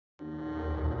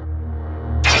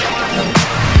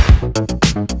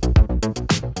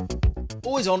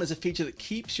Always on is a feature that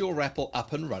keeps your REPL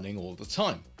up and running all the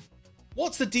time.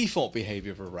 What's the default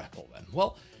behavior of a REPL then?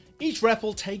 Well, each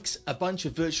REPL takes a bunch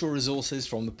of virtual resources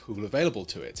from the pool available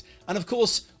to it. And of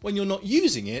course, when you're not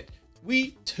using it,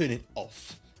 we turn it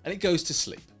off and it goes to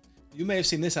sleep. You may have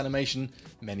seen this animation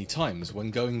many times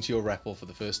when going to your REPL for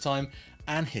the first time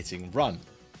and hitting run,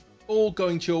 or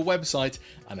going to your website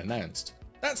unannounced.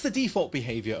 That's the default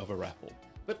behavior of a REPL.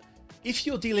 But if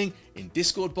you're dealing in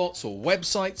Discord bots or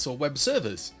websites or web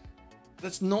servers,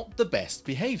 that's not the best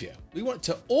behavior. We want it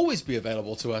to always be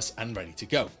available to us and ready to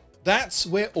go. That's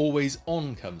where always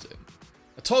on comes in.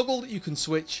 A toggle that you can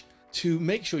switch to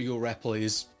make sure your REPL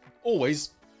is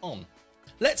always on.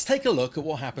 Let's take a look at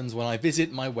what happens when I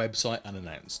visit my website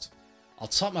unannounced. I'll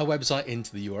type my website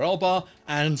into the URL bar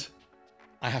and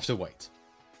I have to wait.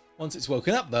 Once it's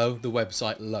woken up though, the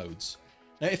website loads.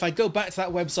 Now if I go back to that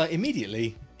website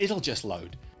immediately, it'll just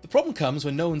load. The problem comes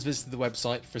when no one's visited the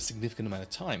website for a significant amount of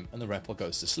time and the REPL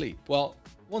goes to sleep. Well,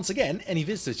 once again, any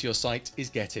visitor to your site is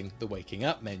getting the waking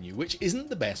up menu, which isn't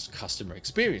the best customer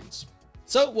experience.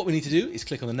 So what we need to do is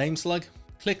click on the name slug,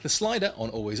 click the slider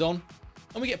on always on,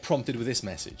 and we get prompted with this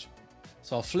message.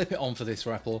 So I'll flip it on for this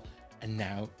REPL and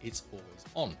now it's always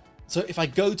on. So if I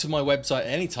go to my website at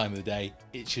any time of the day,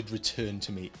 it should return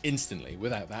to me instantly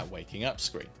without that waking up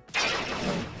screen.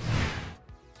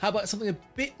 How about something a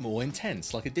bit more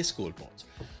intense, like a Discord bot?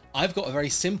 I've got a very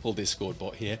simple Discord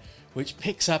bot here, which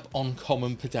picks up on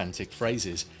common pedantic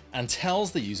phrases and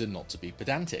tells the user not to be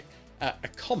pedantic. A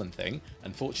common thing,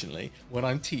 unfortunately, when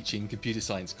I'm teaching computer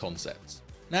science concepts.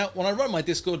 Now, when I run my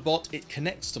Discord bot, it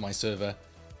connects to my server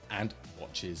and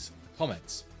watches the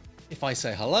comments. If I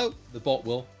say hello, the bot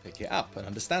will pick it up and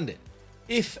understand it.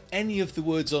 If any of the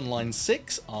words on line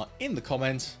 6 are in the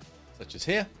comment, such as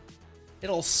here,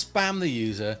 it'll spam the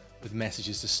user with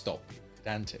messages to stop being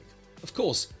pedantic. Of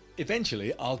course,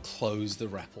 eventually I'll close the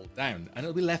REPL down and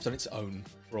it'll be left on its own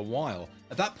for a while.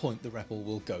 At that point, the REPL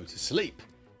will go to sleep.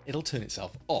 It'll turn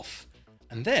itself off.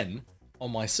 And then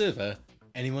on my server,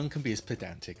 anyone can be as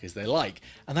pedantic as they like.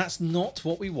 And that's not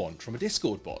what we want from a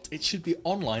Discord bot. It should be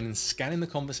online and scanning the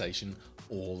conversation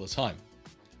all the time.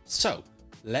 So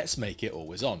let's make it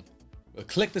always on. We'll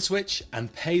click the switch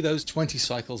and pay those 20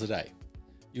 cycles a day.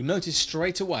 You'll notice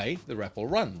straight away the REPL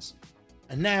runs.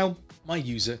 And now my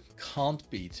user can't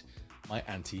beat my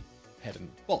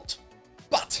anti-pedant bot.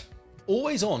 But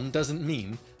always on doesn't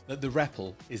mean that the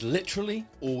REPL is literally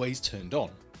always turned on.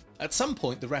 At some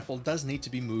point, the REPL does need to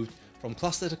be moved from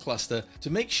cluster to cluster to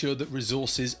make sure that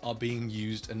resources are being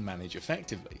used and managed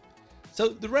effectively. So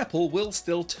the REPL will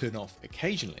still turn off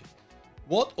occasionally.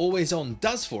 What always on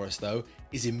does for us though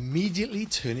is immediately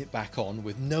turn it back on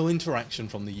with no interaction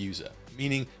from the user,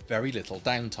 meaning very little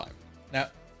downtime. Now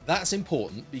that's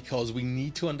important because we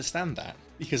need to understand that,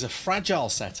 because a fragile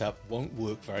setup won't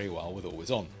work very well with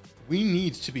always on. We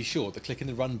need to be sure that clicking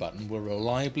the run button will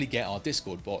reliably get our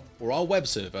Discord bot or our web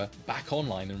server back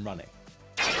online and running.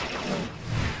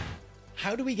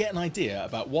 How do we get an idea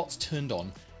about what's turned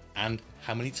on and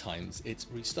how many times it's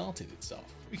restarted itself?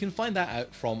 We can find that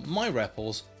out from My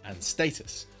REPLs and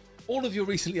Status. All of your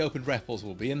recently opened REPLs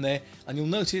will be in there, and you'll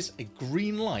notice a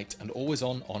green light and always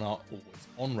on our always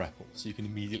on REPL, so you can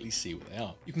immediately see where they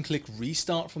are. You can click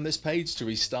restart from this page to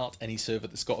restart any server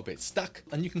that's got a bit stuck,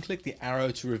 and you can click the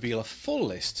arrow to reveal a full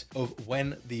list of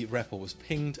when the REPL was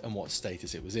pinged and what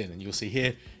status it was in, and you'll see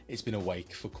here it's been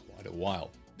awake for quite a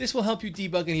while. This will help you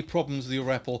debug any problems with your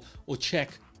REPL or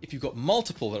check if you've got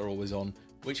multiple that are always on,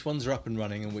 which ones are up and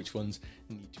running and which ones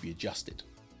need to be adjusted.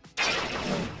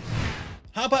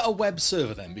 How about a web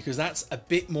server then? Because that's a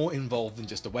bit more involved than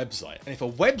just a website. And if a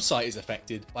website is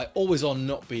affected by always on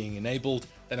not being enabled,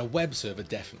 then a web server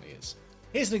definitely is.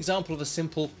 Here's an example of a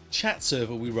simple chat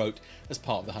server we wrote as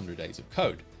part of the 100 days of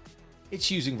code.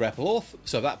 It's using REPL auth,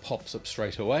 so that pops up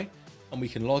straight away, and we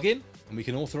can log in and we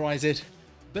can authorize it,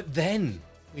 but then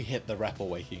we hit the REPL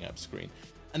waking up screen.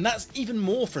 And that's even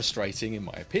more frustrating in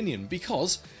my opinion,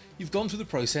 because you've gone through the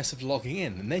process of logging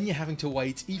in and then you're having to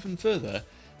wait even further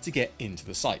to get into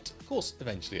the site. Of course,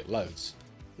 eventually it loads.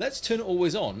 Let's turn it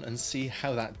always on and see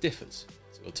how that differs.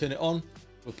 So we'll turn it on,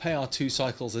 we'll pay our 2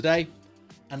 cycles a day,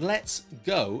 and let's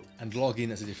go and log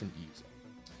in as a different user.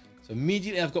 So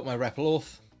immediately I've got my REPL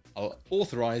auth, I'll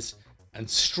authorize, and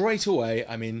straight away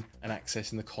I'm in and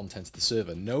accessing the content of the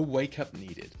server. No wake up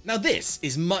needed. Now this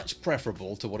is much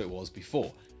preferable to what it was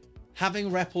before. Having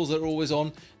REPLs that are always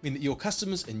on mean that your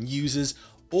customers and users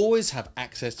always have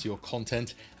access to your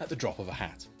content at the drop of a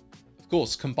hat. Of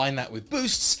course, combine that with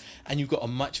boosts and you've got a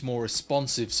much more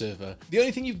responsive server. The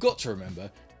only thing you've got to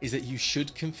remember is that you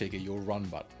should configure your run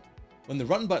button. When the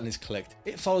run button is clicked,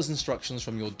 it follows instructions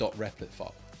from your .replit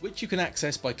file. which you can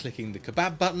access by clicking the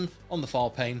kebab button on the file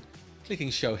pane, clicking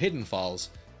show hidden files,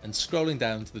 and scrolling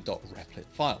down to the .replit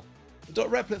file. The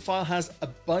 .replit file has a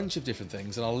bunch of different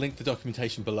things, and I'll link the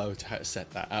documentation below to how to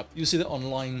set that up. You'll see that on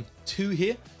line 2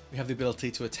 here, we have the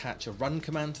ability to attach a run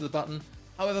command to the button.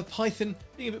 However, Python,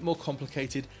 being a bit more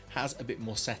complicated, has a bit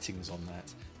more settings on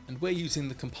that, and we're using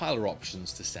the compiler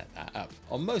options to set that up.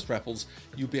 On most Repls,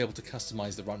 you'll be able to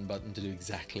customize the run button to do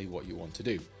exactly what you want to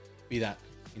do, be that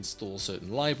install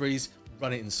certain libraries,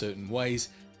 run it in certain ways,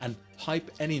 and pipe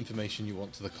any information you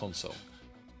want to the console.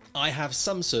 I have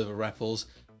some server Repls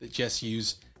that just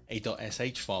use a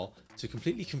 .sh file to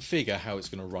completely configure how it's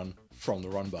going to run from the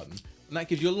run button, and that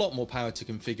gives you a lot more power to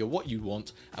configure what you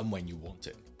want and when you want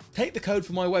it. Take the code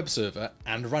from my web server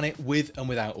and run it with and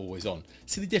without always on.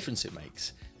 See the difference it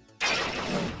makes.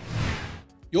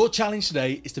 Your challenge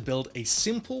today is to build a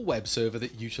simple web server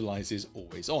that utilizes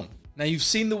always on. Now you've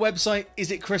seen the website,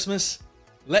 Is It Christmas?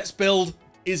 Let's build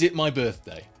Is It My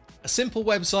Birthday? A simple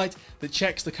website that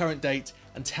checks the current date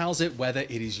and tells it whether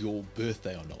it is your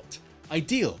birthday or not.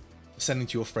 Ideal for sending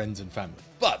to your friends and family,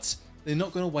 but they're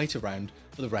not going to wait around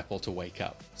for the Repl to wake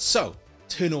up. So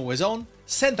turn always on,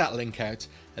 send that link out,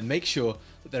 and make sure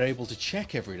that they're able to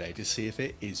check every day to see if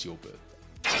it is your birthday.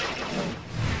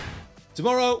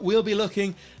 Tomorrow we'll be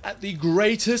looking at the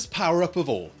greatest power-up of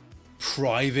all,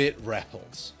 private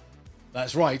Repls.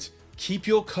 That's right, keep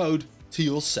your code to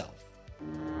yourself.